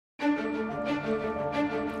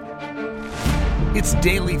It's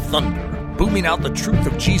Daily Thunder, booming out the truth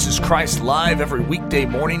of Jesus Christ live every weekday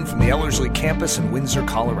morning from the Ellerslie campus in Windsor,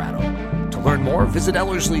 Colorado. To learn more, visit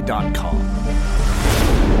Ellerslie.com.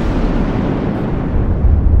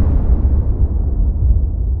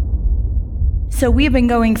 So we've been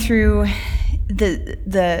going through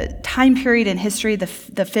the time period in history, the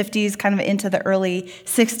 50s, kind of into the early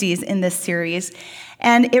 60s in this series.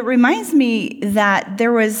 And it reminds me that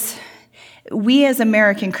we as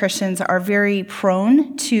American Christians are very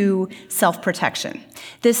prone to self-protection.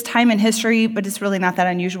 This time in history, but it's really not that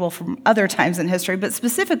unusual from other times in history, but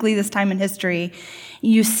specifically this time in history,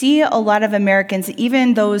 you see a lot of Americans,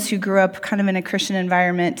 even those who grew up kind of in a Christian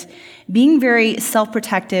environment, being very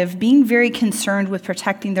self-protective, being very concerned with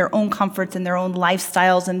protecting their own comforts and their own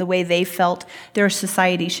lifestyles and the way they felt their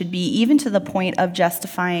society should be, even to the point of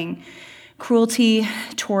justifying cruelty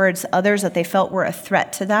towards others that they felt were a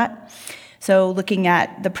threat to that. So looking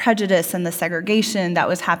at the prejudice and the segregation that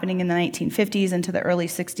was happening in the 1950s into the early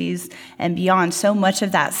 60s and beyond, so much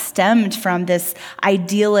of that stemmed from this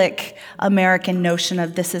idyllic American notion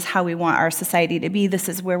of this is how we want our society to be, this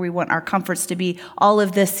is where we want our comforts to be. All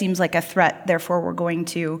of this seems like a threat, therefore we're going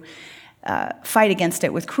to fight against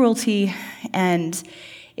it with cruelty. And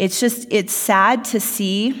it's sad to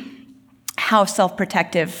see how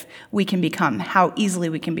self-protective we can become, how easily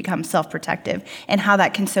we can become self-protective, and how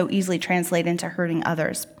that can so easily translate into hurting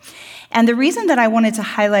others. And the reason that I wanted to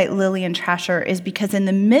highlight Ludy and Trasher is because in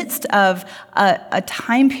the midst of a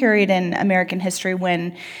time period in American history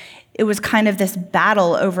when it was kind of this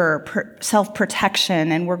battle over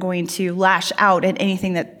self-protection, and we're going to lash out at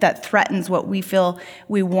anything that threatens what we feel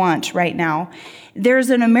we want right now, there's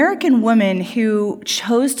an American woman who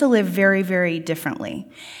chose to live very, very differently.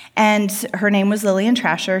 And her name was Lillian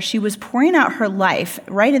Trasher. She was pouring out her life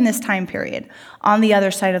right in this time period on the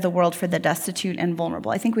other side of the world for the destitute and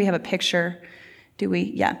vulnerable. I think we have a picture. Do we?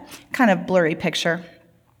 Yeah, kind of blurry picture.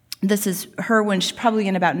 This is her when she's probably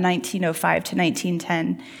in about 1905 to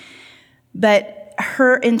 1910. But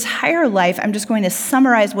her entire life, I'm just going to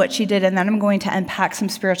summarize what she did, and then I'm going to unpack some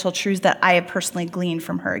spiritual truths that I have personally gleaned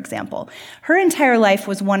from her example. Her entire life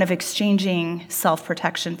was one of exchanging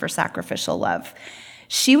self-protection for sacrificial love.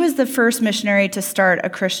 She was the first missionary to start a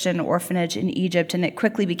Christian orphanage in Egypt, and it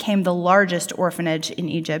quickly became the largest orphanage in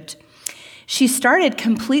Egypt. She started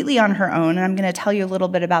completely on her own, and I'm going to tell you a little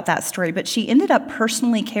bit about that story, but she ended up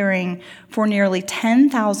personally caring for nearly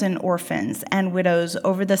 10,000 orphans and widows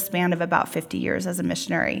over the span of about 50 years as a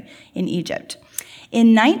missionary in Egypt.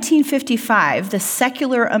 In 1955, the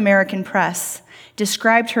secular American press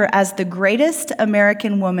described her as the greatest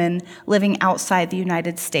American woman living outside the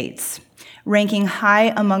United States, ranking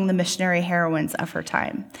high among the missionary heroines of her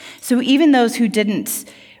time. So even those who didn't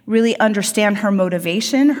really understand her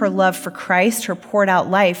motivation, her love for Christ, her poured out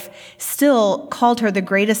life, still called her the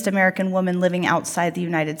greatest American woman living outside the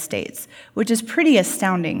United States, which is pretty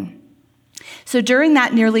astounding. So during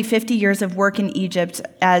that nearly 50 years of work in Egypt,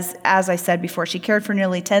 as I said before, she cared for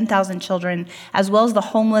nearly 10,000 children, as well as the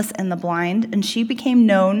homeless and the blind, and she became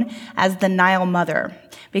known as the Nile Mother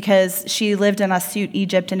because she lived in Asut,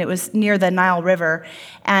 Egypt, and it was near the Nile River.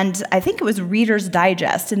 And I think it was Reader's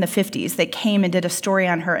Digest in the 50s that came and did a story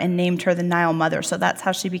on her and named her the Nile Mother, so that's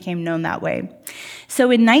how she became known that way. So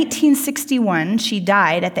in 1961, she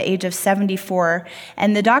died at the age of 74,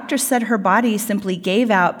 and the doctor said her body simply gave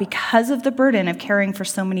out because of the burden of caring for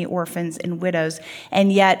so many orphans and widows.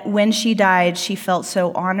 And yet, when she died, she felt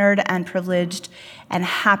so honored and privileged and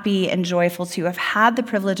happy and joyful to have had the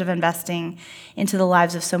privilege of investing into the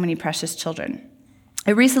lives of so many precious children.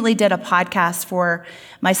 I recently did a podcast for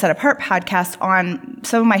my Set Apart podcast on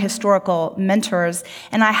some of my historical mentors,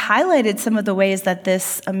 and I highlighted some of the ways that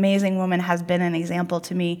this amazing woman has been an example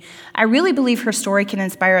to me. I really believe her story can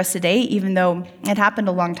inspire us today, even though it happened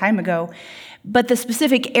a long time ago. But the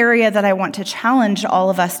specific area that I want to challenge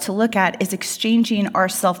all of us to look at is exchanging our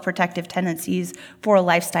self-protective tendencies for a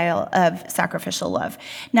lifestyle of sacrificial love.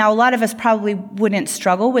 Now, a lot of us probably wouldn't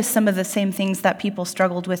struggle with some of the same things that people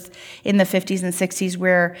struggled with in the 50s and 60s,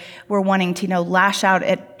 where we're wanting to, lash out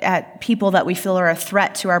at people that we feel are a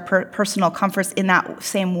threat to our personal comforts in that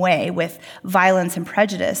same way with violence and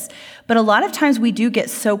prejudice. But a lot of times we do get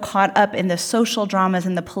so caught up in the social dramas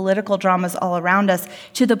and the political dramas all around us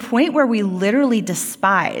to the point where we literally literally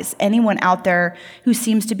despise anyone out there who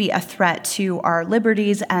seems to be a threat to our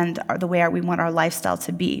liberties and the way we want our lifestyle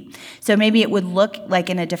to be. So maybe it would look like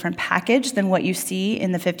in a different package than what you see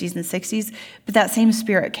in the 50s and 60s, but that same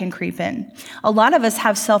spirit can creep in. A lot of us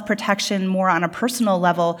have self-protection more on a personal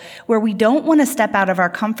level where we don't want to step out of our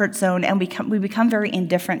comfort zone, and we become very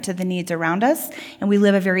indifferent to the needs around us, and we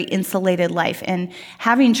live a very insulated life. And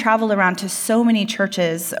having traveled around to so many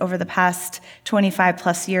churches over the past 25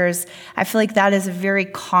 plus years, I feel like that is very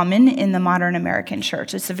common in the modern American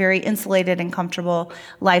church. It's a very insulated and comfortable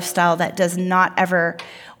lifestyle that does not ever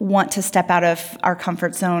want to step out of our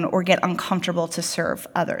comfort zone or get uncomfortable to serve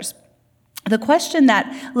others. The question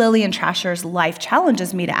that Lillian Trasher's life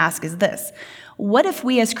challenges me to ask is this: what if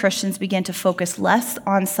we as Christians begin to focus less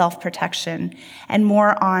on self-protection and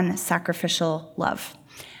more on sacrificial love?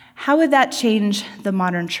 How would that change the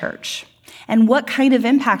modern church? And what kind of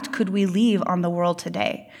impact could we leave on the world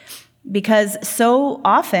today? Because so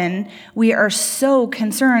often we are so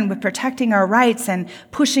concerned with protecting our rights and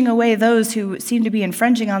pushing away those who seem to be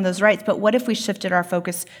infringing on those rights. But what if we shifted our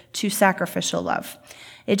focus to sacrificial love?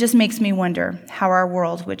 It just makes me wonder how our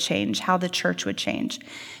world would change, how the church would change.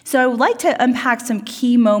 So I would like to unpack some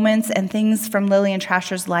key moments and things from Lillian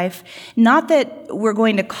Trasher's life. Not that we're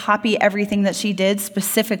going to copy everything that she did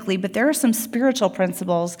specifically, but there are some spiritual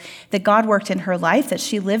principles that God worked in her life that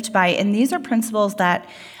she lived by. And these are principles that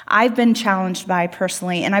I've been challenged by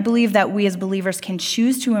personally, and I believe that we as believers can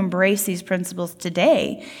choose to embrace these principles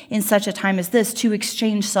today in such a time as this, to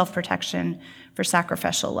exchange self-protection for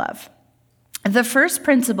sacrificial love. The first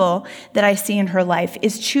principle that I see in her life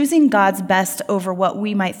is choosing God's best over what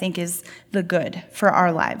we might think is the good for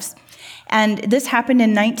our lives. And this happened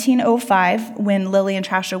in 1905 when Lillian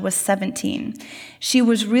Trasher was 17. She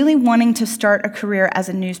was really wanting to start a career as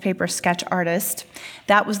a newspaper sketch artist.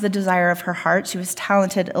 That was the desire of her heart. She was a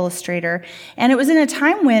talented illustrator. And it was in a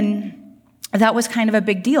time when that was kind of a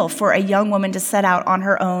big deal for a young woman to set out on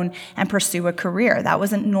her own and pursue a career. That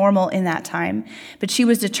wasn't normal in that time. But she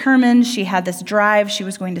was determined. She had this drive. She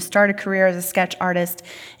was going to start a career as a sketch artist.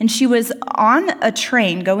 And she was on a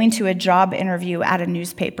train going to a job interview at a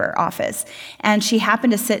newspaper office. And she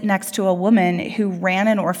happened to sit next to a woman who ran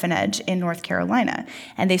an orphanage in North Carolina.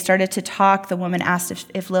 And they started to talk. The woman asked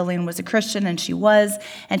if Lillian was a Christian, and she was.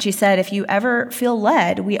 And she said, if you ever feel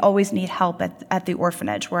led, we always need help at the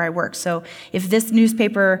orphanage where I work. So if this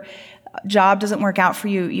newspaper job doesn't work out for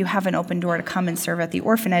you, you have an open door to come and serve at the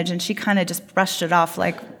orphanage. And she kind of just brushed it off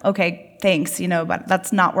like, okay, thanks, but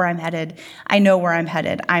that's not where I'm headed. I know where I'm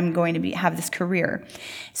headed. I'm going to have this career.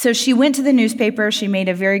 So she went to the newspaper. She made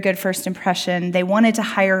a very good first impression. They wanted to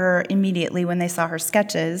hire her immediately when they saw her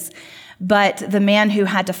sketches. But the man who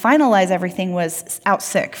had to finalize everything was out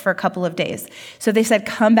sick for a couple of days. So they said,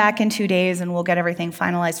 come back in 2 days and we'll get everything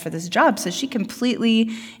finalized for this job. So she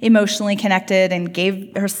completely emotionally connected and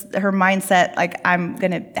gave her mindset, like, I'm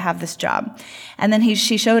going to have this job. And then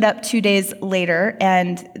she showed up 2 days later,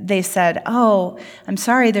 and they said, oh, I'm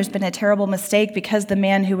sorry, there's been a terrible mistake because the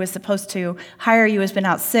man who was supposed to hire you has been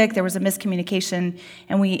out sick. There was a miscommunication,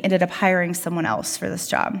 and we ended up hiring someone else for this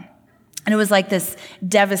job. And it was like this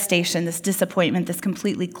devastation, this disappointment, this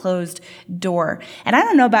completely closed door. And I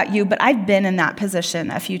don't know about you, but I've been in that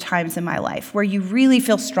position a few times in my life where you really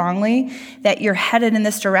feel strongly that you're headed in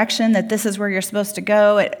this direction, that this is where you're supposed to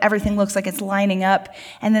go. Everything looks like it's lining up,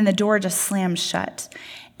 and then the door just slams shut.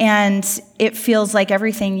 And it feels like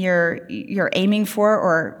everything you're aiming for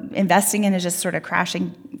or investing in is just sort of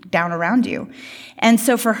crashing down around you. And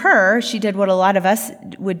so for her, she did what a lot of us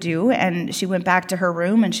would do, and she went back to her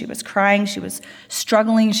room, and she was crying, she was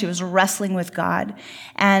struggling, she was wrestling with God.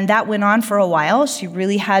 And that went on for a while. She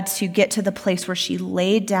really had to get to the place where she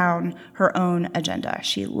laid down her own agenda.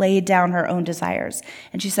 She laid down her own desires.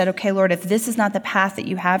 And she said, okay, Lord, if this is not the path that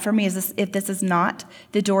you have for me, if this is not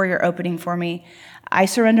the door you're opening for me, I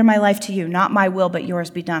surrender my life to you, not my will, but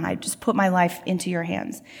yours be done. I just put my life into your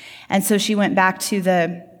hands. And so she went back to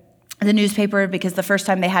the newspaper because the first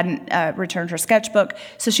time they hadn't returned her sketchbook.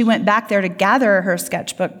 So she went back there to gather her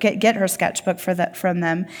sketchbook, get her sketchbook from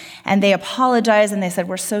them. And they apologized and they said,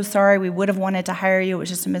 we're so sorry. We would have wanted to hire you. It was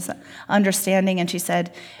just a misunderstanding. And she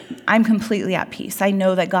said, I'm completely at peace. I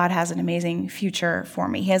know that God has an amazing future for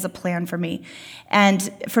me. He has a plan for me. And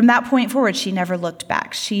from that point forward, she never looked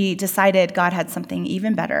back. She decided God had something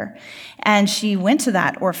even better. And she went to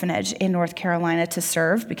that orphanage in North Carolina to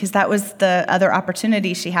serve because that was the other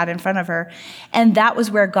opportunity she had in front front of her. And that was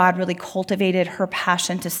where God really cultivated her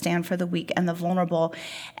passion to stand for the weak and the vulnerable.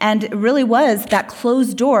 And it really was that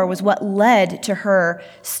closed door was what led to her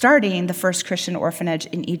starting the first Christian orphanage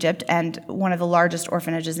in Egypt and one of the largest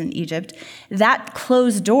orphanages in Egypt. That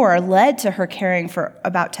closed door led to her caring for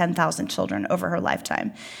about 10,000 children over her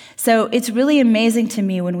lifetime. So it's really amazing to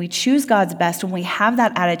me when we choose God's best, when we have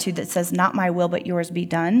that attitude that says, not my will, but yours be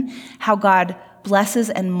done, how God blesses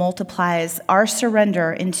and multiplies our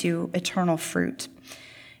surrender into eternal fruit.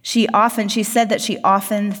 She said that she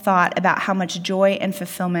often thought about how much joy and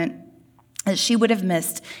fulfillment that she would have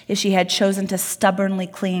missed if she had chosen to stubbornly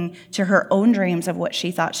cling to her own dreams of what she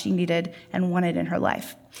thought she needed and wanted in her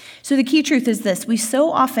life. So the key truth is this: we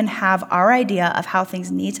so often have our idea of how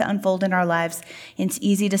things need to unfold in our lives, and it's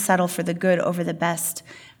easy to settle for the good over the best.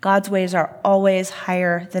 God's ways are always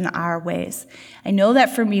higher than our ways. I know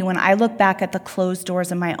that for me, when I look back at the closed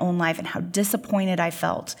doors in my own life and how disappointed I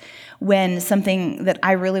felt when something that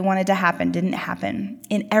I really wanted to happen didn't happen,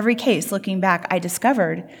 in every case, looking back, I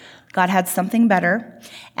discovered God had something better,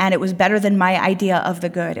 and it was better than my idea of the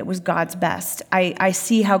good. It was God's best. I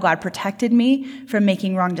see how God protected me from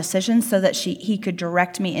making wrong decisions so that he could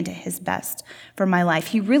direct me into his best for my life.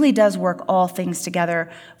 He really does work all things together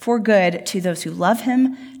for good to those who love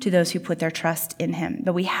him, to those who put their trust in him.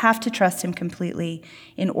 But we have to trust him completely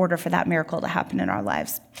in order for that miracle to happen in our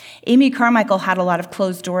lives. Amy Carmichael had a lot of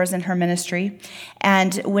closed doors in her ministry,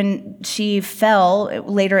 and when she fell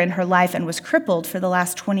later in her life and was crippled for the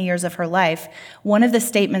last 20 years of her life, one of the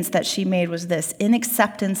statements that she made was this: in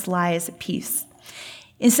acceptance lies peace.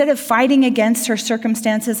 Instead of fighting against her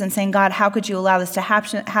circumstances and saying, God, how could you allow this to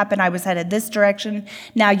happen? I was headed this direction.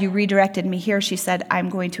 Now you redirected me here. She said, I'm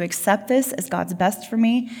going to accept this as God's best for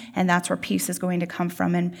me, and that's where peace is going to come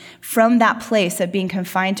from. And from that place of being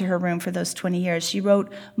confined to her room for those 20 years, she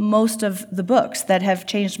wrote most of the books that have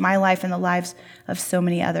changed my life and the lives of so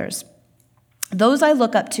many others. Those I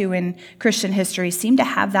look up to in Christian history seem to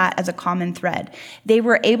have that as a common thread. They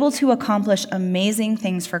were able to accomplish amazing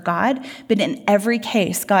things for God, but in every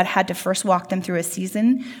case, God had to first walk them through a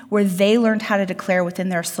season where they learned how to declare within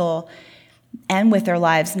their soul and with their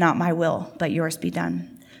lives, not my will, but yours be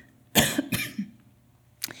done.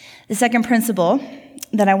 The second principle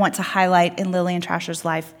that I want to highlight in Lillian Trasher's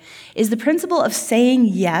life is the principle of saying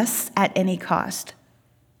yes at any cost.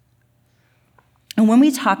 And when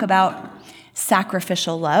we talk about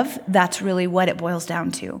sacrificial love, that's really what it boils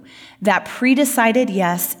down to. That pre-decided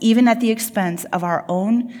yes, even at the expense of our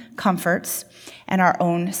own comforts and our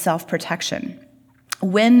own self-protection.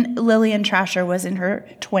 When Lillian Trasher was in her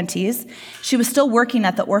 20s, she was still working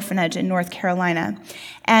at the orphanage in North Carolina,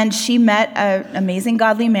 and she met an amazing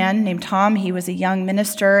godly man named Tom. He was a young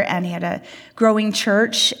minister, and he had a growing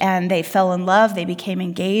church, and they fell in love. They became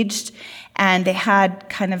engaged, and they had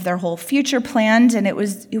kind of their whole future planned, and it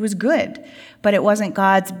was good, but it wasn't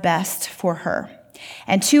God's best for her.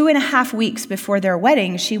 And 2.5 weeks before their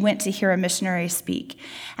wedding, she went to hear a missionary speak.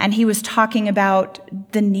 And he was talking about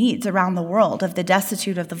the needs around the world, of the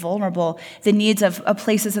destitute, of the vulnerable, the needs of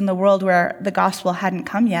places in the world where the gospel hadn't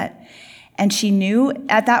come yet. And she knew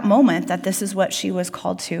at that moment that this is what she was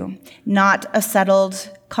called to. Not a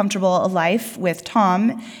settled, comfortable life with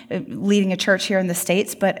Tom leading a church here in the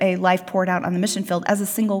States, but a life poured out on the mission field as a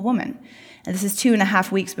single woman. And this is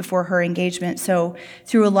 2.5 weeks before her engagement. So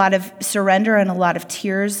through a lot of surrender and a lot of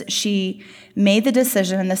tears, she made the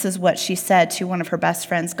decision, and this is what she said to one of her best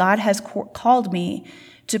friends: God has called me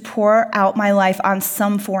to pour out my life on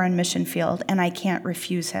some foreign mission field, and I can't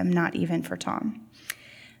refuse him, not even for Tom.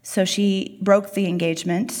 So she broke the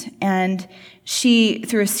engagement, and she,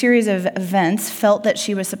 through a series of events, felt that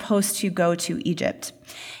she was supposed to go to Egypt.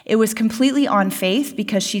 It was completely on faith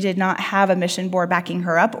because she did not have a mission board backing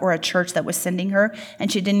her up or a church that was sending her,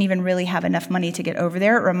 and she didn't even really have enough money to get over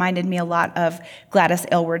there. It reminded me a lot of Gladys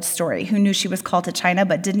Aylward's story, who knew she was called to China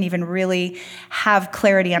but didn't even really have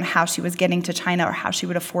clarity on how she was getting to China or how she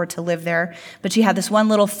would afford to live there. But she had this one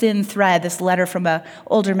little thin thread, this letter from an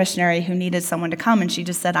older missionary who needed someone to come, and she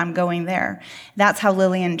just said, I'm going there. That's how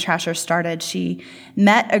Lillian Trasher started. She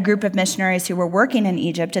met a group of missionaries who were working in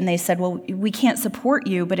Egypt, and they said, well, we can't support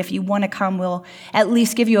you, but if you want to come, we'll at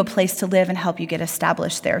least give you a place to live and help you get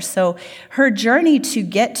established there. So her journey to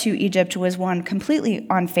get to Egypt was one completely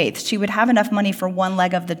on faith. She would have enough money for one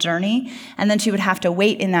leg of the journey, and then she would have to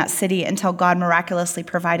wait in that city until God miraculously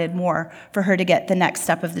provided more for her to get the next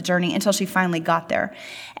step of the journey until she finally got there.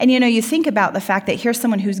 And you think about the fact that here's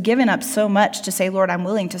someone who's given up so much to say, Lord, I'm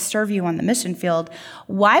willing to serve you on the mission field.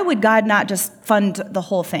 Why would God not just fund the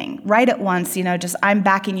whole thing right at once? Just I'm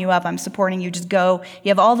backing you up, I'm supporting you, just go. You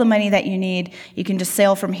have all the money that you need. You can just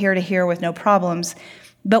sail from here to here with no problems.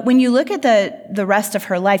 But when you look at the rest of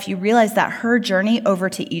her life, you realize that her journey over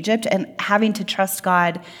to Egypt and having to trust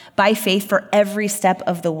God by faith for every step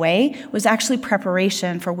of the way was actually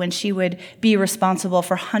preparation for when she would be responsible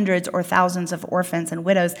for hundreds or thousands of orphans and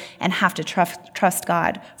widows and have to trust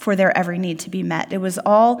God for their every need to be met. It was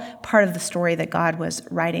all part of the story that God was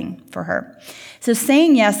writing for her. So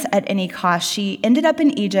saying yes at any cost, she ended up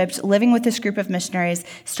in Egypt, living with this group of missionaries,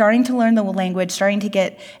 starting to learn the language, starting to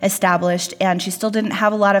get established, and she still didn't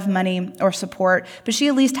have a lot of money or support, but she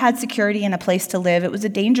at least had security and a place to live. It was a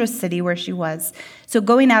dangerous city where she was. So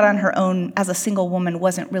going out on her own as a single woman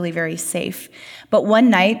wasn't really very safe. But one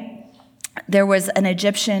night, there was an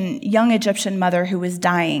young Egyptian mother who was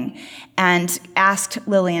dying and asked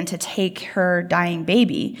Lillian to take her dying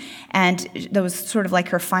baby. And that was sort of like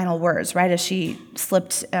her final words, right? As she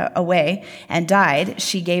slipped away and died,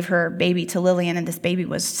 she gave her baby to Lillian, and this baby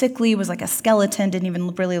was sickly, was like a skeleton, didn't even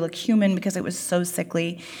really look human because it was so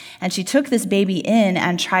sickly. And she took this baby in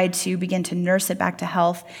and tried to begin to nurse it back to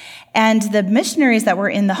health. And the missionaries that were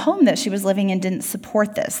in the home that she was living in didn't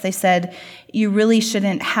support this. They said, you really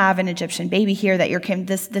shouldn't have an Egyptian baby here, that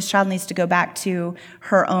this child needs to go back to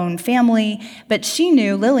her own family. But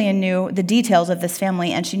Lillian knew the details of this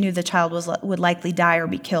family, and she knew the child would likely die or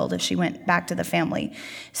be killed if she went back to the family.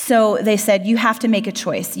 So they said, you have to make a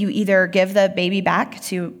choice. You either give the baby back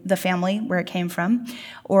to the family where it came from,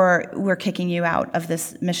 or we're kicking you out of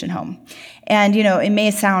this mission home. And, it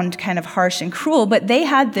may sound kind of harsh and cruel, but they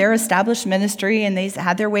had their established ministry and they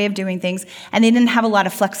had their way of doing things, and they didn't have a lot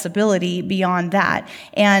of flexibility beyond that.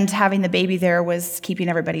 And having the baby there was keeping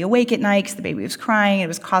everybody awake at night because the baby was crying. It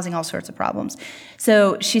was causing all sorts of problems.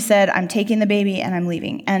 So she said, I'm taking the baby and I'm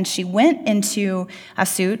leaving. And she went into a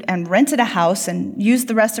suit and rented a house and used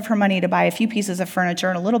the rest of her money to buy a few pieces of furniture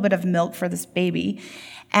and a little bit of milk for this baby.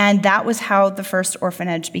 And that was how the first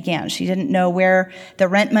orphanage began. She didn't know where the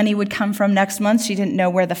rent money would come from next month. She didn't know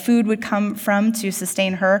where the food would come from to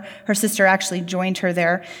sustain her. Her sister actually joined her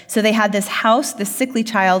there. So they had this house, this sickly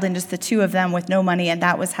child, and just the two of them with no money, and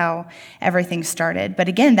that was how everything started. But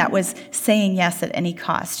again, that was saying yes at any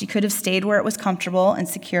cost. She could have stayed where it was comfortable and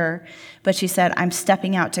secure, but she said, I'm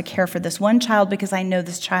stepping out to care for this one child because I know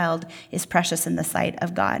this child is precious in the sight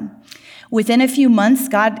of God. Within a few months,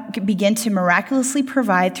 God began to miraculously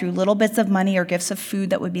provide through little bits of money or gifts of food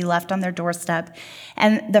that would be left on their doorstep.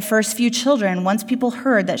 And the first few children, once people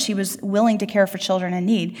heard that she was willing to care for children in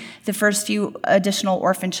need, the first few additional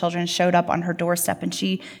orphan children showed up on her doorstep, and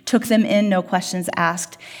she took them in, no questions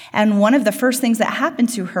asked. And one of the first things that happened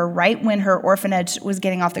to her right when her orphanage was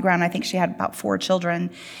getting off the ground, I think she had about 4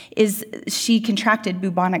 children, is she contracted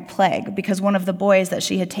bubonic plague because one of the boys that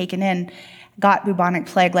she had taken in got bubonic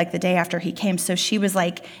plague like the day after he came. So she was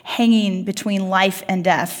like hanging between life and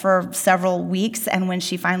death for several weeks. And when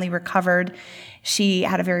she finally recovered, she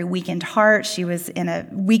had a very weakened heart. She was in a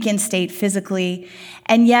weakened state physically.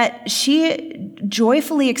 And yet she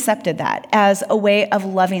joyfully accepted that as a way of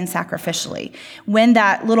loving sacrificially. When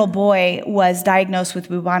that little boy was diagnosed with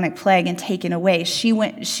bubonic plague and taken away,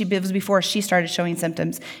 it was before she started showing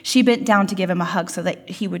symptoms. She bent down to give him a hug so that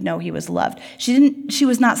he would know he was loved. She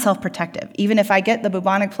was not self-protective. Even if I get the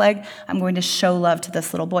bubonic plague, I'm going to show love to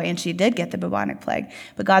this little boy. And she did get the bubonic plague.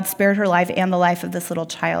 But God spared her life and the life of this little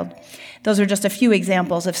child. Those are just a few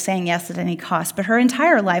examples of saying yes at any cost, but her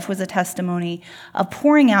entire life was a testimony of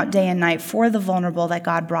pouring out day and night for the vulnerable that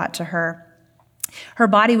God brought to her. Her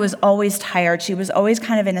body was always tired. She was always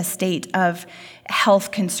kind of in a state of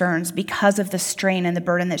health concerns because of the strain and the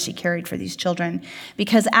burden that she carried for these children.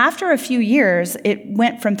 Because after a few years, it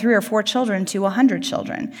went from 3 or 4 children to 100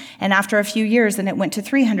 children. And after a few years, then it went to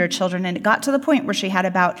 300 children. And it got to the point where she had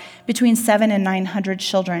about between 700 and 900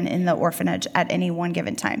 children in the orphanage at any one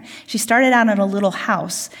given time. She started out in a little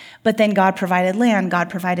house, but then God provided land, God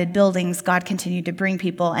provided buildings, God continued to bring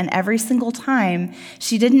people. And every single time,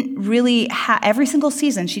 she didn't really every single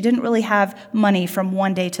season, she didn't really have money from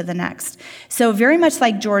one day to the next. So very much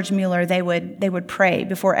like George Mueller, they would pray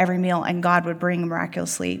before every meal, and God would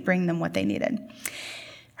miraculously bring them what they needed.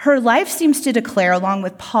 Her life seems to declare, along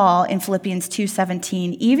with Paul in Philippians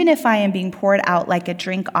 2:17, even if I am being poured out like a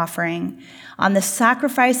drink offering on the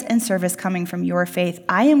sacrifice and service coming from your faith,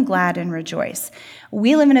 I am glad and rejoice.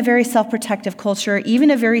 We live in a very self-protective culture,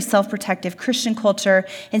 even a very self-protective Christian culture.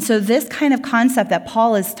 And so this kind of concept that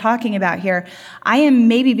Paul is talking about here, I am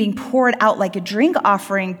maybe being poured out like a drink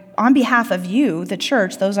offering on behalf of you, the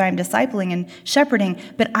church, those I am discipling and shepherding,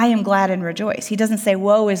 but I am glad and rejoice. He doesn't say,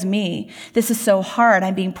 woe is me. This is so hard.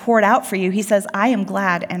 I'm being poured out for you. He says, I am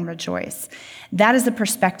glad and rejoice. That is the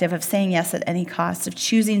perspective of saying yes at any cost, of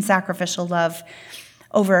choosing sacrificial love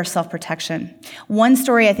over self-protection. One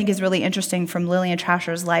story I think is really interesting from Lillian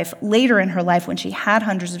Trasher's life. Later in her life, when she had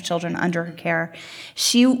hundreds of children under her care,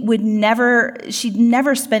 she'd never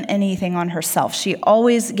spent anything on herself. She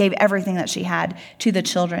always gave everything that she had to the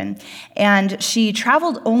children. And she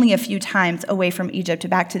traveled only a few times away from Egypt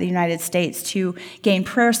back to the United States to gain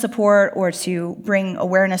prayer support or to bring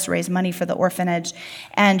awareness, raise money for the orphanage.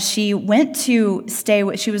 And she went to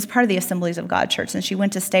she was part of the Assemblies of God church, and she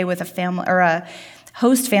went to stay with a family, or a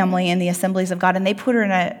host family in the Assemblies of God, and they put her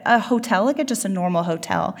in a hotel, like just a normal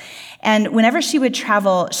hotel. And whenever she would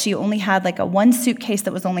travel, she only had like one suitcase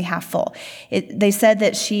that was only half full. They said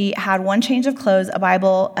that she had one change of clothes, a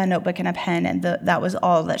Bible, a notebook, and a pen, and that was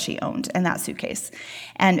all that she owned in that suitcase.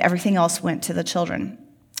 And everything else went to the children.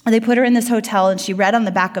 They put her in this hotel, and she read on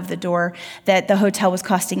the back of the door that the hotel was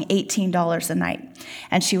costing $18 a night.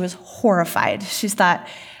 And she was horrified. She thought,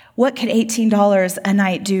 what could $18 a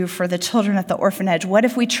night do for the children at the orphanage? What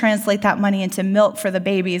if we translate that money into milk for the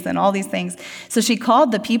babies and all these things? So she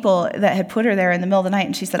called the people that had put her there in the middle of the night,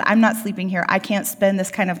 and she said, I'm not sleeping here. I can't spend this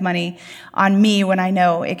kind of money on me when I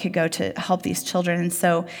know it could go to help these children. And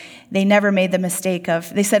so they never made the mistake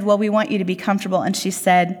they said, well, we want you to be comfortable. And she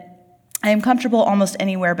said, I am comfortable almost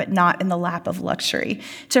anywhere, but not in the lap of luxury.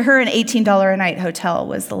 To her, an $18 a night hotel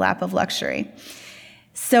was the lap of luxury.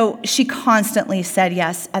 So she constantly said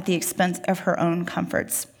yes at the expense of her own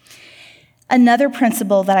comforts. Another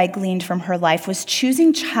principle that I gleaned from her life was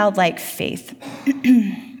choosing childlike faith.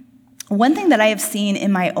 One thing that I have seen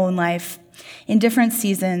in my own life in different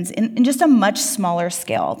seasons, in just a much smaller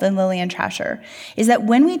scale than Lillian Trasher, is that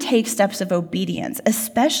when we take steps of obedience,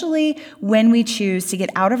 especially when we choose to get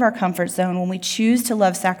out of our comfort zone, when we choose to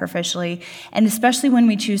love sacrificially, and especially when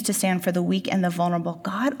we choose to stand for the weak and the vulnerable,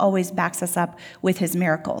 God always backs us up with his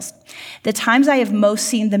miracles. The times I have most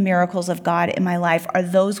seen the miracles of God in my life are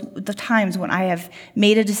the times when I have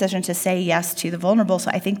made a decision to say yes to the vulnerable.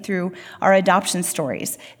 So I think through our adoption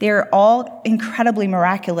stories, they're all incredibly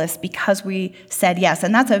miraculous because we said yes.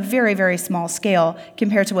 And that's a very, very small scale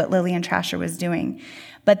compared to what Lillian Trasher was doing.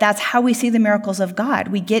 But that's how we see the miracles of God.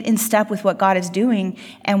 We get in step with what God is doing,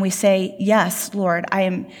 and we say, yes, Lord, I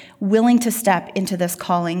am willing to step into this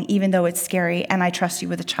calling, even though it's scary, and I trust you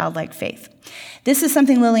with a childlike faith. This is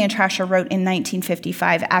something Lillian Trasher wrote in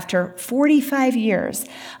 1955 after 45 years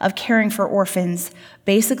of caring for orphans,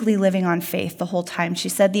 basically living on faith the whole time. She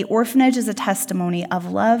said, the orphanage is a testimony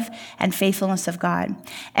of love and faithfulness of God.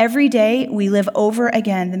 Every day, we live over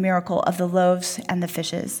again the miracle of the loaves and the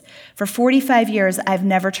fishes. For 45 years, I've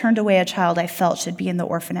never turned away a child I felt should be in the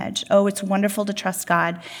orphanage. Oh, it's wonderful to trust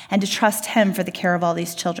God and to trust him for the care of all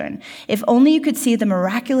these children. If only you could see the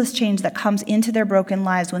miraculous change that comes into their broken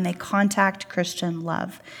lives when they contact Christian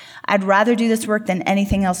love. I'd rather do this work than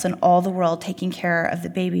anything else in all the world, taking care of the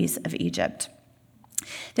babies of Egypt.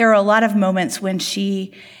 There are a lot of moments when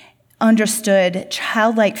she understood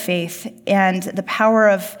childlike faith and the power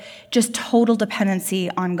of just total dependency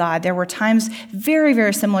on God. There were times very,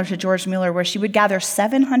 very similar to George Mueller where she would gather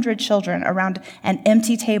 700 children around an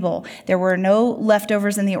empty table. There were no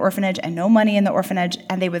leftovers in the orphanage and no money in the orphanage,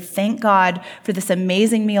 and they would thank God for this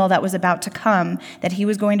amazing meal that was about to come, that he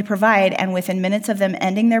was going to provide, and within minutes of them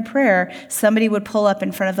ending their prayer, somebody would pull up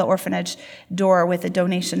in front of the orphanage door with a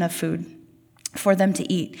donation of food for them to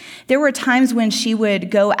eat. There were times when she would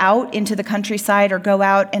go out into the countryside or go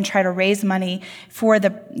out and try to raise money for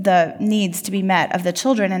the needs to be met of the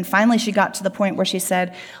children. And finally, she got to the point where she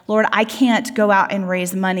said, Lord, I can't go out and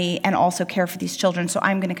raise money and also care for these children, so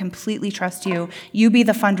I'm going to completely trust you. You be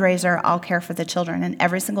the fundraiser, I'll care for the children. And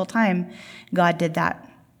every single time, God did that.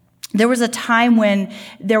 There was a time when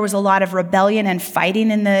there was a lot of rebellion and fighting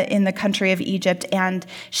in the country of Egypt, and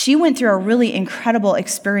she went through a really incredible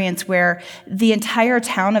experience where the entire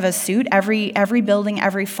town of Asut, every building,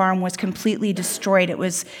 every farm was completely destroyed. It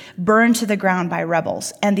was burned to the ground by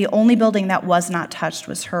rebels, and the only building that was not touched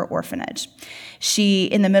was her orphanage. She,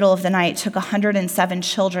 in the middle of the night, took 107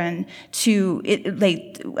 children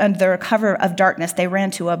under cover of darkness. They ran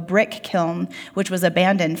to a brick kiln, which was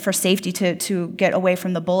abandoned for safety to get away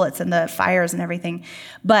from the bullets and the fires and everything.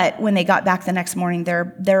 But when they got back the next morning,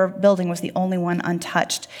 their building was the only one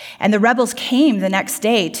untouched. And the rebels came the next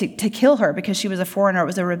day to kill her because she was a foreigner. It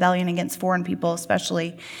was a rebellion against foreign people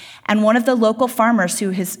especially. And one of the local farmers,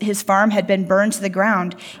 who his farm had been burned to the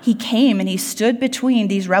ground, he came and he stood between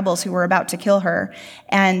these rebels who were about to kill her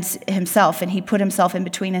and himself, and he put himself in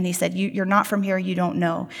between, and he said, you're not from here, you don't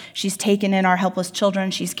know. She's taken in our helpless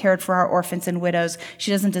children, she's cared for our orphans and widows,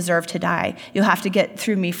 she doesn't deserve to die. You'll have to get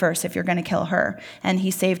through me first. first if you're going to kill her. And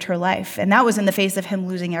he saved her life. And that was in the face of him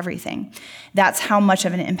losing everything. That's how much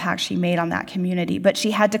of an impact she made on that community. But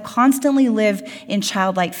she had to constantly live in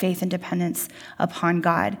childlike faith and dependence upon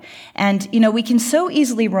God. And, we can so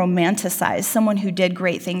easily romanticize someone who did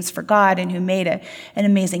great things for God and who made an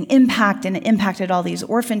amazing impact and impacted all these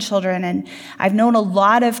orphan children. And I've known a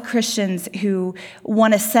lot of Christians who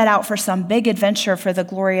want to set out for some big adventure for the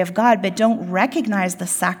glory of God, but don't recognize the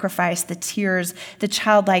sacrifice, the tears, the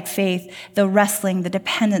childlike faith, the wrestling, the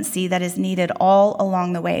dependency that is needed all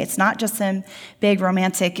along the way. It's not just some big,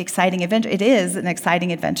 romantic, exciting adventure. It is an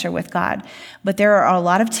exciting adventure with God, but there are a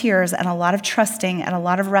lot of tears and a lot of trusting and a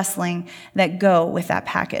lot of wrestling that go with that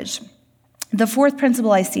package. The fourth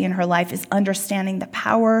principle I see in her life is understanding the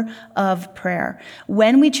power of prayer.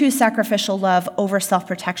 When we choose sacrificial love over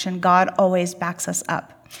self-protection, God always backs us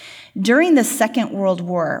up. During the Second World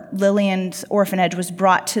War, Lillian's orphanage was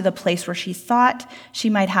brought to the place where she thought she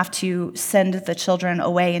might have to send the children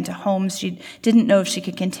away into homes. She didn't know if she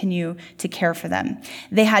could continue to care for them.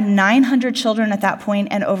 They had 900 children at that point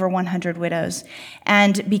and over 100 widows.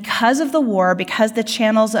 And because of the war, because the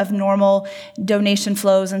channels of normal donation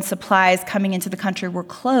flows and supplies coming into the country were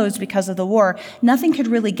closed because of the war, nothing could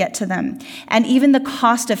really get to them. And even the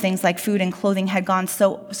cost of things like food and clothing had gone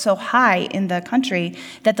so high in the country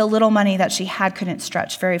that the little money that she had couldn't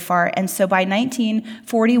stretch very far. And so by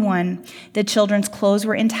 1941, the children's clothes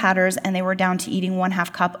were in tatters and they were down to eating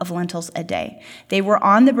 1/2 cup of lentils a day. They were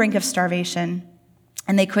on the brink of starvation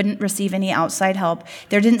and they couldn't receive any outside help.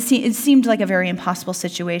 It seemed like a very impossible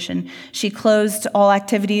situation. She closed all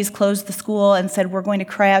activities, closed the school, and said, we're going to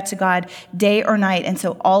cry out to God day or night. And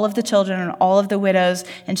so all of the children and all of the widows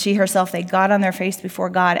and she herself, they got on their face before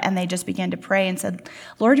God and they just began to pray and said,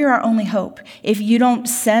 Lord, you're our only hope. If you don't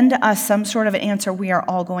send us some sort of an answer, we are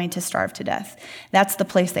all going to starve to death. That's the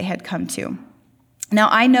place they had come to. Now,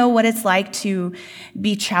 I know what it's like to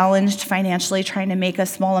be challenged financially, trying to make a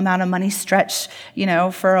small amount of money stretch,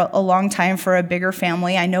 for a long time for a bigger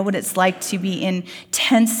family. I know what it's like to be in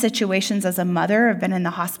tense situations as a mother. I've been in the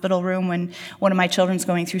hospital room when one of my children's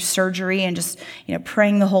going through surgery and just,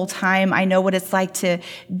 praying the whole time. I know what it's like to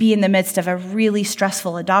be in the midst of a really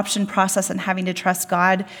stressful adoption process and having to trust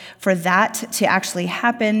God for that to actually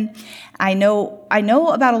happen. I know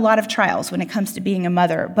about a lot of trials when it comes to being a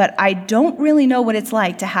mother, but I don't really know what it's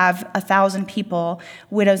like to have 1,000 people,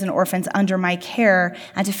 widows and orphans, under my care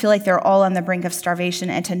and to feel like they're all on the brink of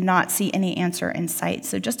starvation and to not see any answer in sight.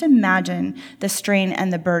 So just imagine the strain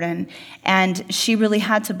and the burden. And she really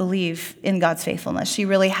had to believe in God's faithfulness. She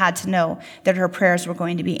really had to know that her prayers were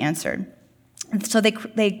going to be answered. And so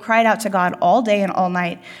they cried out to God all day and all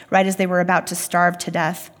night, right as they were about to starve to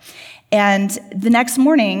death. And the next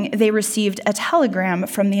morning, they received a telegram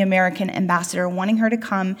from the American ambassador wanting her to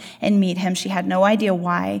come and meet him. She had no idea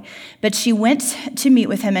why, but she went to meet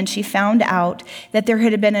with him and she found out that there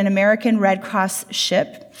had been an American Red Cross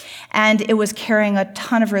ship and it was carrying a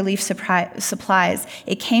ton of relief supplies.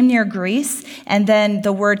 It came near Greece, and then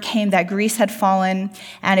the word came that Greece had fallen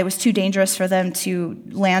and it was too dangerous for them to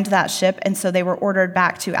land that ship, and so they were ordered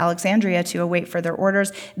back to Alexandria to await further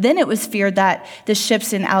orders. Then it was feared that the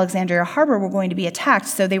ships in Alexandria Harbor were going to be attacked,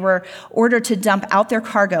 so they were ordered to dump out their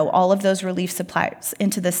cargo, all of those relief supplies,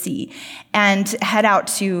 into the sea and head out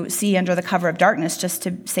to sea under the cover of darkness just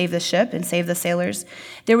to save the ship and save the sailors.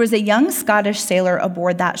 There was a young Scottish sailor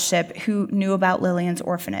aboard that ship who knew about Lillian's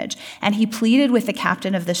orphanage, and he pleaded with the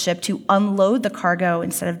captain of the ship to unload the cargo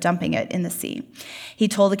instead of dumping it in the sea. He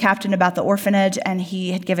told the captain about the orphanage, and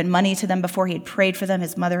he had given money to them before. He had prayed for them.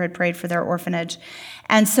 His mother had prayed for their orphanage.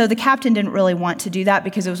 And so the captain didn't really want to do that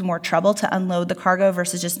because it was more trouble to unload the cargo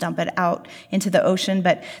versus just dump it out into the ocean.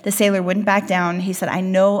 But the sailor wouldn't back down. He said, I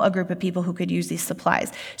know a group of people who could use these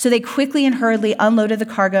supplies. So they quickly and hurriedly unloaded the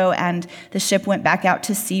cargo, and the ship went back out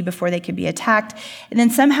to sea before they could be attacked. And then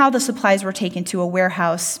somehow the supplies were taken to a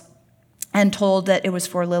warehouse and told that it was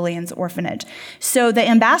for Lillian's orphanage. So the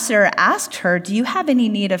ambassador asked her, do you have any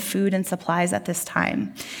need of food and supplies at this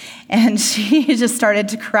time? And she just started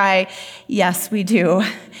to cry, yes, we do.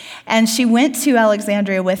 And she went to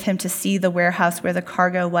Alexandria with him to see the warehouse where the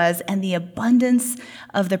cargo was, and the abundance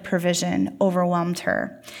of the provision overwhelmed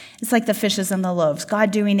her. It's like the fishes and the loaves,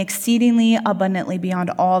 God doing exceedingly abundantly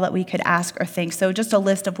beyond all that we could ask or think. So just a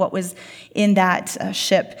list of what was in that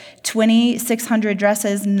ship: 2,600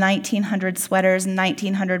 dresses, 1,900 sweaters,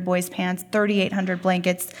 1,900 boys' pants, 3,800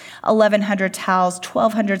 blankets, 1,100 towels,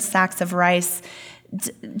 1,200 sacks of rice,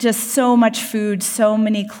 just so much food, so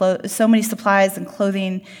many supplies and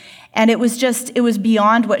clothing. And it was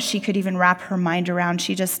beyond what she could even wrap her mind around.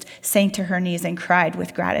 She just sank to her knees and cried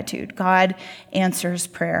with gratitude. God answers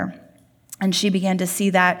prayer. And she began to see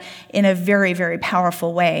that in a very, very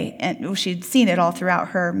powerful way. And she'd seen it all throughout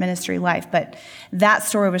her ministry life, but that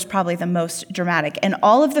story was probably the most dramatic. And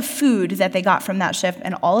all of the food that they got from that ship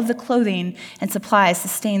and all of the clothing and supplies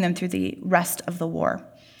sustained them through the rest of the war.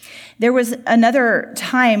 There was another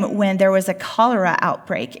time when there was a cholera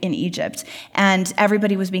outbreak in Egypt, and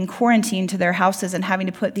everybody was being quarantined to their houses and having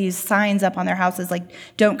to put these signs up on their houses like,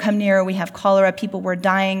 don't come near, we have cholera. People were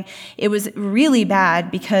dying. It was really bad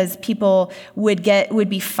because people would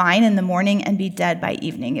be fine in the morning and be dead by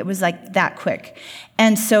evening. It was like that quick.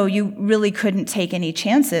 And so you really couldn't take any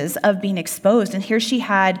chances of being exposed. And here she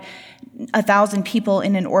had 1,000 people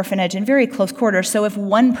in an orphanage in very close quarters. So if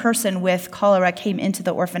one person with cholera came into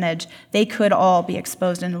the orphanage, they could all be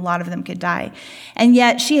exposed and a lot of them could die. And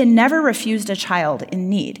yet she had never refused a child in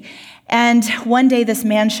need. And one day this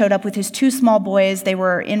man showed up with his 2 small boys. They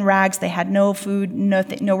were in rags. They had no food,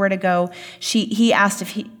 nowhere to go. He asked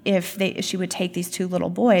if she would take these 2 little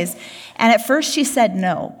boys. And at first she said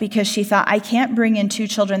no, because she thought, I can't bring in 2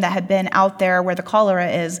 children that had been out there where the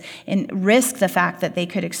cholera is and risk the fact that they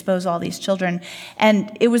could expose all these children.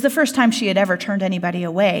 And it was the first time she had ever turned anybody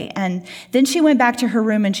away. And then she went back to her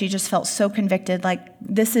room and she just felt so convicted, like,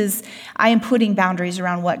 I am putting boundaries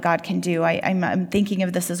around what God can do. I'm thinking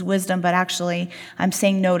of this as wisdom, but actually I'm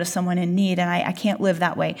saying no to someone in need, and I can't live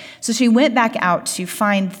that way. So she went back out to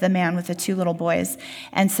find the man with the 2 little boys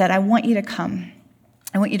and said, I want you to come.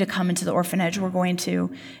 I want you to come into the orphanage. We're going to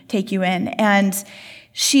take you in. And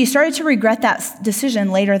she started to regret that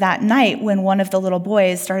decision later that night when one of the little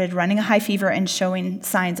boys started running a high fever and showing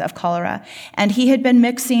signs of cholera. And he had been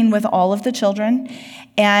mixing with all of the children,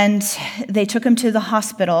 and they took him to the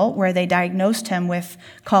hospital where they diagnosed him with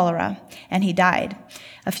cholera, and he died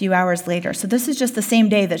a few hours later. So this is just the same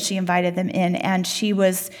day that she invited them in, and she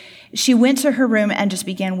went to her room and just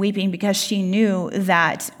began weeping because she knew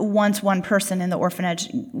that once one person in the orphanage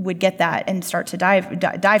would get that and start to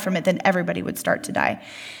die from it, then everybody would start to die.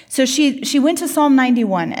 So she went to Psalm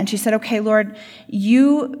 91 and she said, okay, Lord,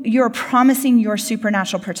 you're promising your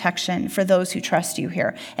supernatural protection for those who trust you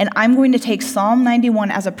here. And I'm going to take Psalm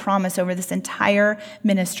 91 as a promise over this entire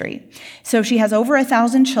ministry. So she has over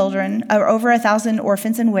 1,000 children, or over 1,000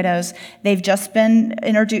 orphans and widows. They've just been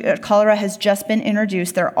introduced, cholera has just been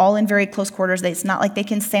introduced. They're all in very close quarters. It's not like they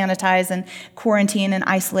can sanitize and quarantine and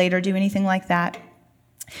isolate or do anything like that.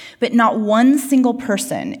 But not one single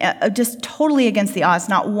person, just totally against the odds,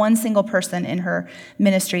 not one single person in her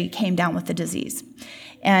ministry came down with the disease.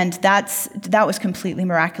 And that was completely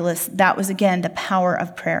miraculous. That was, again, the power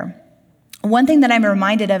of prayer. One thing that I'm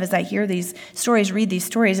reminded of as I hear these stories, read these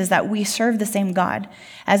stories, is that we serve the same God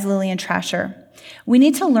as Lillian Trasher. We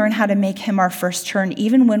need to learn how to make him our first turn,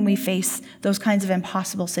 even when we face those kinds of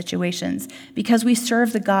impossible situations, because we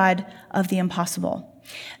serve the God of the impossible.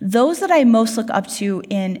 Those that I most look up to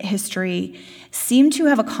in history seem to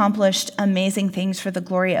have accomplished amazing things for the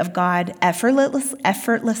glory of God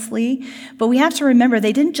effortlessly, but we have to remember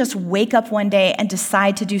they didn't just wake up one day and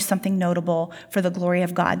decide to do something notable for the glory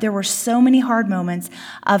of God. There were so many hard moments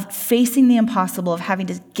of facing the impossible, of having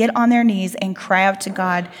to get on their knees and cry out to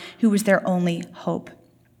God, who was their only hope.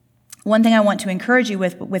 One thing I want to encourage you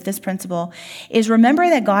with this principle is remember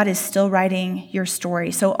that God is still writing your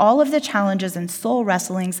story. So all of the challenges and soul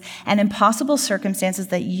wrestlings and impossible circumstances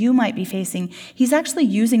that you might be facing, he's actually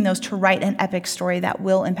using those to write an epic story that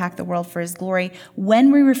will impact the world for his glory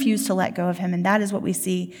when we refuse to let go of him. And that is what we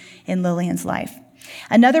see in Lillian's life.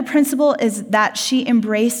 Another principle is that she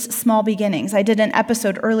embraced small beginnings. I did an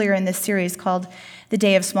episode earlier in this series called The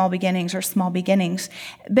Day of Small Beginnings, or Small Beginnings.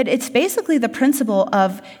 But it's basically the principle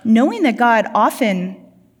of knowing that God often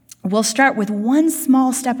will start with one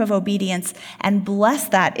small step of obedience and bless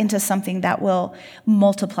that into something that will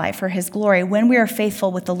multiply for his glory when we are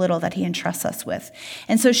faithful with the little that he entrusts us with.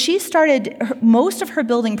 And so she started most of her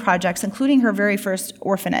building projects, including her very first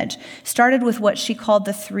orphanage, started with what she called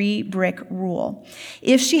the 3-brick rule.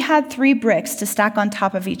 If she had 3 bricks to stack on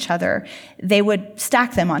top of each other, they would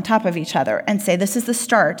stack them on top of each other and say, this is the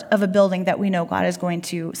start of a building that we know God is going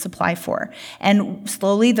to supply for. And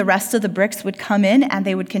slowly the rest of the bricks would come in and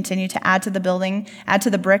they would continue to add to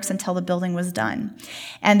the bricks until the building was done.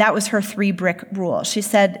 And that was her 3-brick rule. She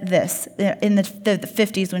said this in the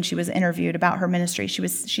 50s when she was interviewed about her ministry.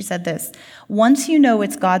 She said this: once you know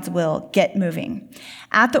it's God's will, get moving.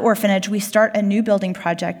 At the orphanage, we start a new building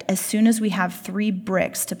project as soon as we have 3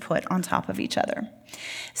 bricks to put on top of each other.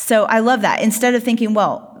 So I love that. Instead of thinking,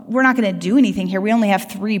 well, we're not going to do anything here. We only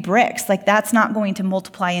have 3 bricks. Like, that's not going to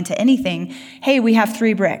multiply into anything. Hey, we have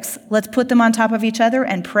 3 bricks. Let's put them on top of each other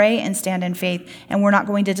and pray and stand in faith. And we're not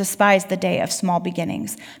going to despise the day of small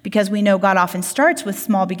beginnings, because we know God often starts with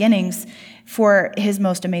small beginnings for his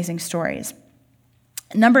most amazing stories.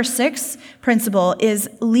 Number 6 principle is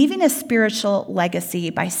leaving a spiritual legacy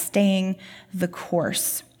by staying the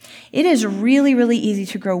course. It is really, really easy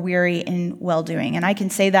to grow weary in well-doing. And I can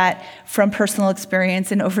say that from personal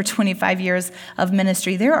experience in over 25 years of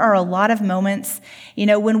ministry. There are a lot of moments,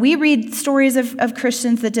 when we read stories of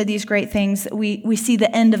Christians that did these great things, we see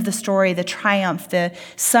the end of the story, the triumph, the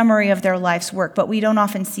summary of their life's work, but we don't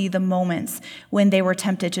often see the moments when they were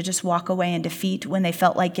tempted to just walk away in defeat, when they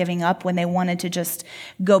felt like giving up, when they wanted to just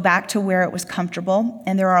go back to where it was comfortable.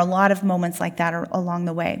 And there are a lot of moments like that along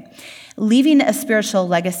the way. Leaving a spiritual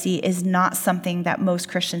legacy is not something that most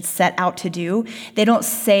Christians set out to do. They don't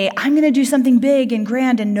say, I'm going to do something big and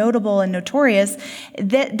grand and notable and notorious.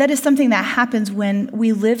 That is something that happens when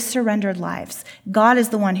we live surrendered lives. God is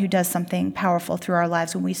the one who does something powerful through our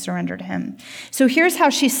lives when we surrender to him. So here's how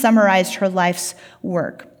she summarized her life's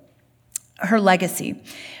work, her legacy.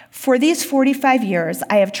 For these 45 years,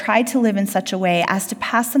 I have tried to live in such a way as to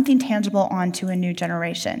pass something tangible on to a new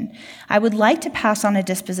generation. I would like to pass on a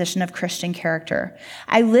disposition of Christian character.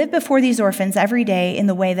 I live before these orphans every day in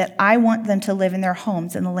the way that I want them to live in their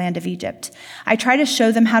homes in the land of Egypt. I try to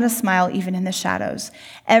show them how to smile even in the shadows.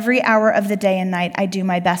 Every hour of the day and night, I do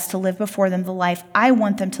my best to live before them the life I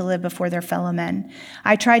want them to live before their fellow men.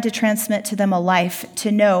 I try to transmit to them a life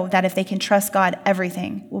to know that if they can trust God,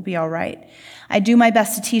 everything will be all right. I do my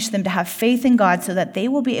best to teach them to have faith in God so that they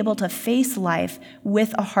will be able to face life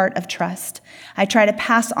with a heart of trust. I try to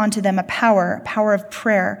pass on to them a power of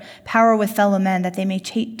prayer, power with fellow men, that they may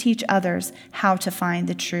teach others how to find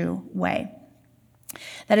the true way.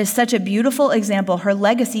 That is such a beautiful example. Her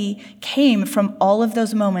legacy came from all of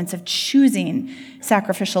those moments of choosing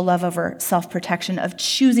sacrificial love over self-protection, of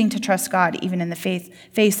choosing to trust God even in the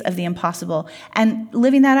face of the impossible, and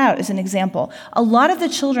living that out as an example. A lot of the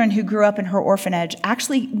children who grew up in her orphanage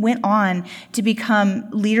actually went on to become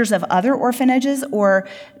leaders of other orphanages or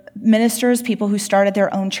ministers, people who started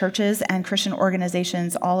their own churches and Christian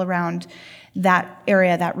organizations all around that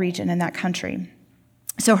area, that region, and that country.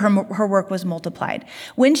 So her work was multiplied.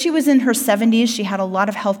 When she was in her 70s, she had a lot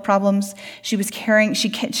of health problems. She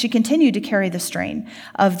continued to carry the strain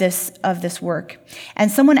of this work.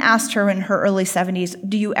 And someone asked her in her early 70s,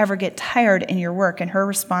 "Do you ever get tired in your work?" And her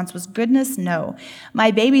response was, "Goodness, no.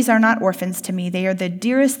 My babies are not orphans to me. They are the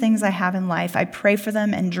dearest things I have in life. I pray for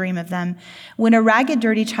them and dream of them. When a ragged,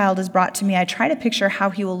 dirty child is brought to me, I try to picture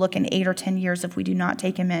how he will look in 8 or 10 years if we do not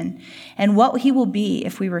take him in, and what he will be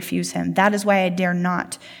if we refuse him. That is why I dare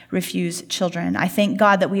not refuse children. I thank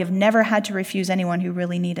God that we have never had to refuse anyone who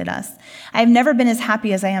really needed us. I have never been as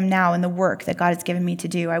happy as I am now in the work that God has given me to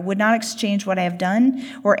do. I would not exchange what I have done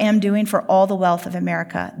or am doing for all the wealth of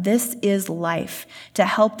America. This is life, to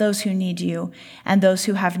help those who need you and those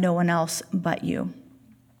who have no one else but you."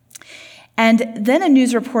 And then a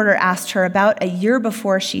news reporter asked her about a year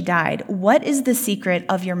before she died, "What is the secret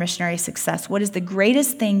of your missionary success? What is the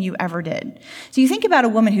greatest thing you ever did?" So you think about a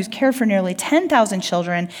woman who's cared for nearly 10,000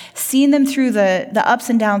 children, seen them through the ups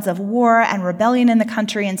and downs of war and rebellion in the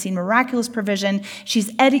country, and seen miraculous provision. She's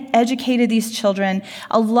educated these children.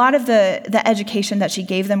 A lot of the education that she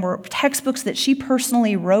gave them were textbooks that she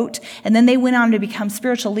personally wrote, and then they went on to become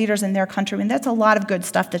spiritual leaders in their country. I mean, that's a lot of good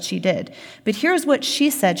stuff that she did. But here's what she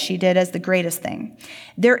said she did as the greatest thing.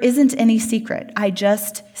 "There isn't any secret. I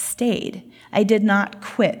just stayed. I did not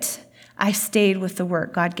quit. I stayed with the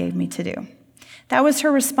work God gave me to do." That was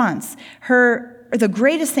her response. The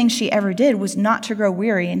greatest thing she ever did was not to grow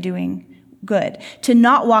weary in doing good, to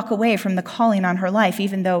not walk away from the calling on her life,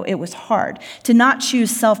 even though it was hard, to not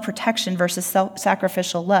choose self-protection versus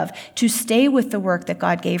sacrificial love, to stay with the work that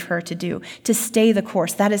God gave her to do, to stay the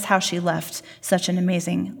course. That is how she left such an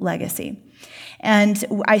amazing legacy. And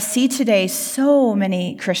I see today so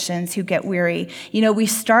many Christians who get weary. We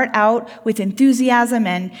start out with enthusiasm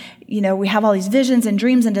and, we have all these visions and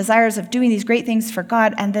dreams and desires of doing these great things for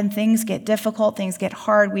God, and then things get difficult, things get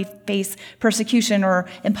hard. We face persecution or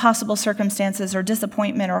impossible circumstances or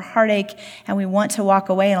disappointment or heartache, and we want to walk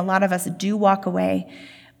away, and a lot of us do walk away.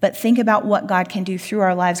 But think about what God can do through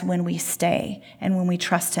our lives when we stay and when we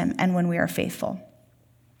trust him and when we are faithful.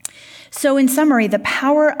 So in summary, the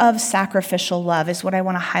power of sacrificial love is what I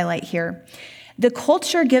want to highlight here. The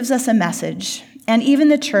culture gives us a message, And even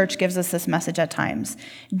the church gives us this message at times.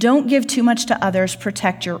 Don't give too much to others,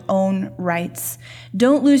 protect your own rights.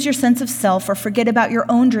 Don't lose your sense of self or forget about your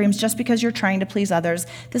own dreams just because you're trying to please others.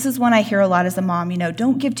 This is one I hear a lot as a mom,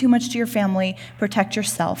 don't give too much to your family, protect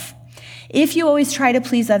yourself. If you always try to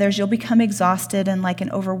please others, you'll become exhausted and like an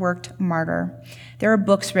overworked martyr. There are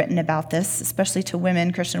books written about this, especially to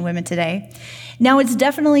women, Christian women today. Now, it's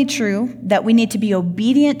definitely true that we need to be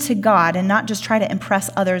obedient to God and not just try to impress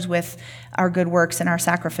others with our good works and our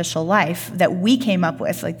sacrificial life that we came up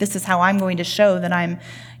with. Like, this is how I'm going to show that I'm,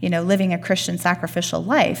 living a Christian sacrificial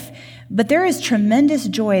life. But there is tremendous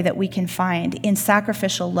joy that we can find in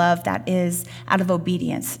sacrificial love that is out of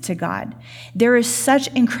obedience to God. There is such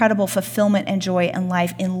incredible fulfillment and joy in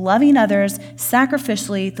life in loving others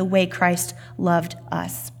sacrificially the way Christ loved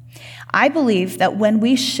us. I believe that when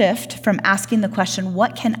we shift from asking the question,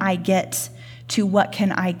 what can I get, to what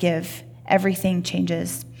can I give, everything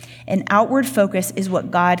changes. An outward focus is what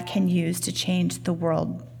God can use to change the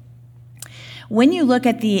world. When you look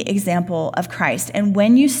at the example of Christ and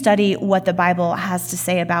when you study what the Bible has to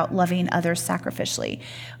say about loving others sacrificially,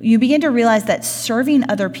 you begin to realize that serving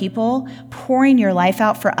other people, pouring your life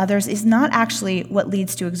out for others is not actually what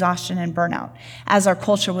leads to exhaustion and burnout, as our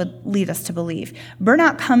culture would lead us to believe.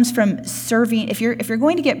 Burnout comes from serving. If you're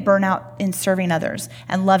going to get burnout in serving others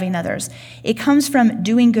and loving others, it comes from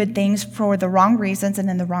doing good things for the wrong reasons and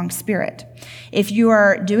in the wrong spirit. If you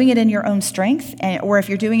are doing it in your own strength, or if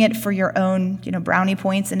you're doing it for your own brownie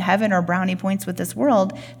points in heaven or brownie points with this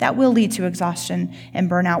world, that will lead to exhaustion and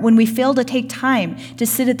burnout. When we fail to take time to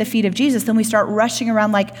sit at the feet of Jesus, then we start rushing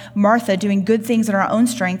around like Martha, doing good things in our own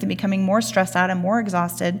strength and becoming more stressed out and more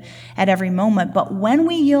exhausted at every moment. But when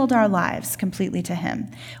we yield our lives completely to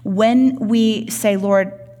Him, when we say,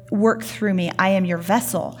 Lord, work through me, I am your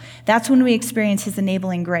vessel, that's when we experience His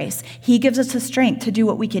enabling grace. He gives us the strength to do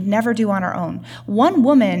what we could never do on our own. One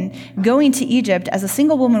woman going to Egypt as a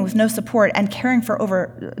single woman with no support and caring for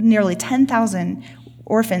over nearly 10,000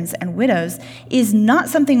 orphans and widows is not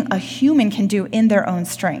something a human can do in their own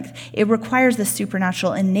strength. It requires the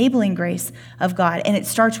supernatural enabling grace of God, and it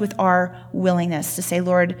starts with our willingness to say,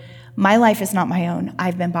 Lord, my life is not my own.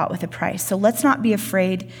 I've been bought with a price. So let's not be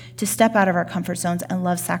afraid to step out of our comfort zones and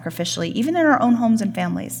love sacrificially, even in our own homes and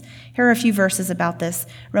families. Here are a few verses about this.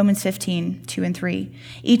 Romans 15, 2 and 3.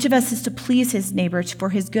 Each of us is to please his neighbor for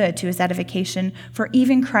his good, to his edification, for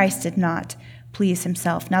even Christ did not please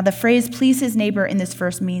himself. Now, the phrase please his neighbor in this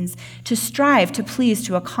verse means to strive, to please,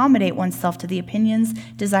 to accommodate oneself to the opinions,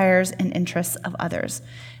 desires, and interests of others.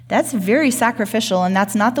 That's very sacrificial, and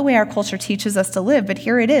that's not the way our culture teaches us to live, but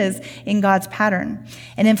here it is in God's pattern.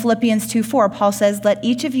 And in Philippians 2:4, Paul says, let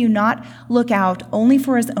each of you not look out only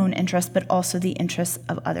for his own interests, but also the interests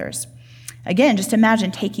of others. Again, just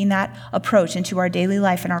imagine taking that approach into our daily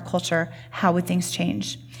life and our culture. How would things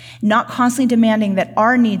change? Not constantly demanding that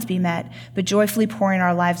our needs be met, but joyfully pouring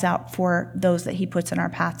our lives out for those that he puts in our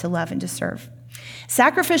path to love and to serve.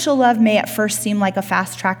 Sacrificial love may at first seem like a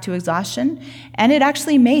fast track to exhaustion, and it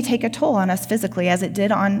actually may take a toll on us physically, as it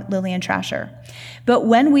did on Lily and Trasher. But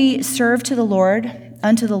when we serve to the Lord,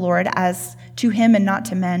 unto the Lord, as to him and not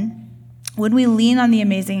to men, when we lean on the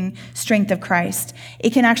amazing strength of Christ,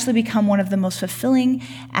 it can actually become one of the most fulfilling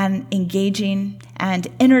and engaging and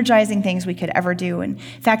energizing things we could ever do. In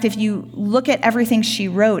fact, if you look at everything she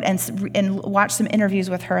wrote and watch some interviews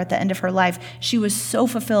with her at the end of her life, she was so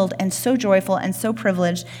fulfilled and so joyful and so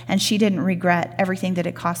privileged, and she didn't regret everything that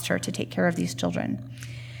it cost her to take care of these children.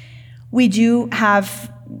 We do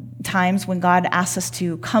have times when God asks us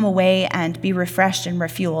to come away and be refreshed and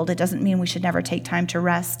refueled. It doesn't mean we should never take time to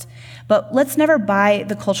rest. But let's never buy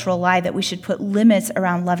the cultural lie that we should put limits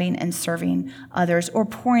around loving and serving others or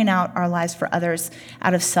pouring out our lives for others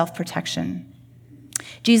out of self-protection.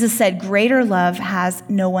 Jesus said, greater love has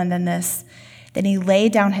no one than this, that he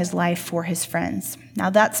laid down his life for his friends. Now,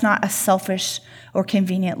 that's not a selfish or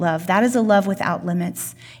convenient love. That is a love without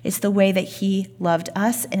limits. It's the way that he loved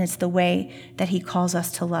us, and it's the way that he calls us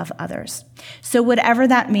to love others. So whatever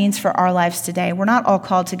that means for our lives today, we're not all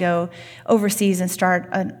called to go overseas and start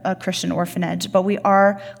a Christian orphanage, but we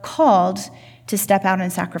are called to step out in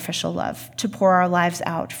sacrificial love, to pour our lives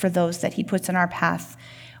out for those that he puts in our path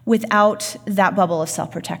without that bubble of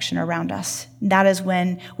self-protection around us. That is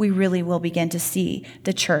when we really will begin to see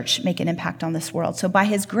the church make an impact on this world. So by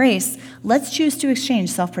his grace, let's choose to exchange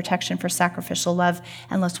self-protection for sacrificial love,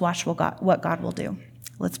 and let's watch what God will do.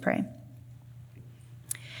 Let's pray.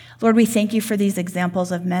 Lord, we thank you for these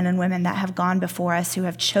examples of men and women that have gone before us who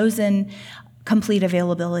have chosen complete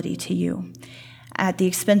availability to you. at the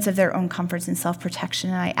expense of their own comforts and self-protection.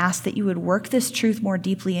 And I ask that you would work this truth more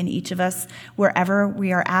deeply in each of us, wherever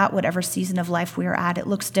we are at, whatever season of life we are at. It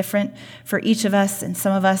looks different for each of us, and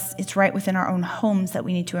some of us, it's right within our own homes that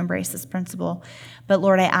we need to embrace this principle. But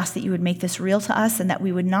Lord, I ask that you would make this real to us and that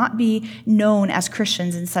we would not be known as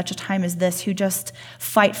Christians in such a time as this who just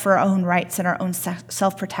fight for our own rights and our own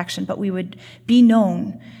self-protection, but we would be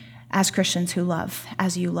known as Christians who love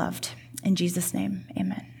as you loved. In Jesus' name,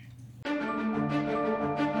 amen.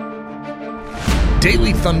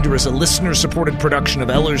 Daily Thunder is a listener-supported production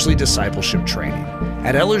of Ellerslie Discipleship Training.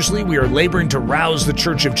 At Ellerslie, we are laboring to rouse the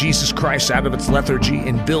Church of Jesus Christ out of its lethargy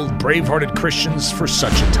and build brave-hearted Christians for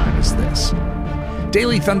such a time as this.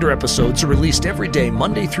 Daily Thunder episodes are released every day,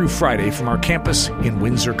 Monday through Friday, from our campus in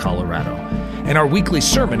Windsor, Colorado. And our weekly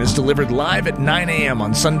sermon is delivered live at 9 a.m.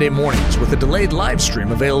 on Sunday mornings with a delayed live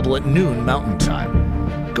stream available at noon Mountain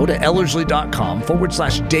Time. Go to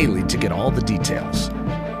ellerslie.com/daily to get all the details.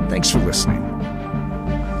 Thanks for listening.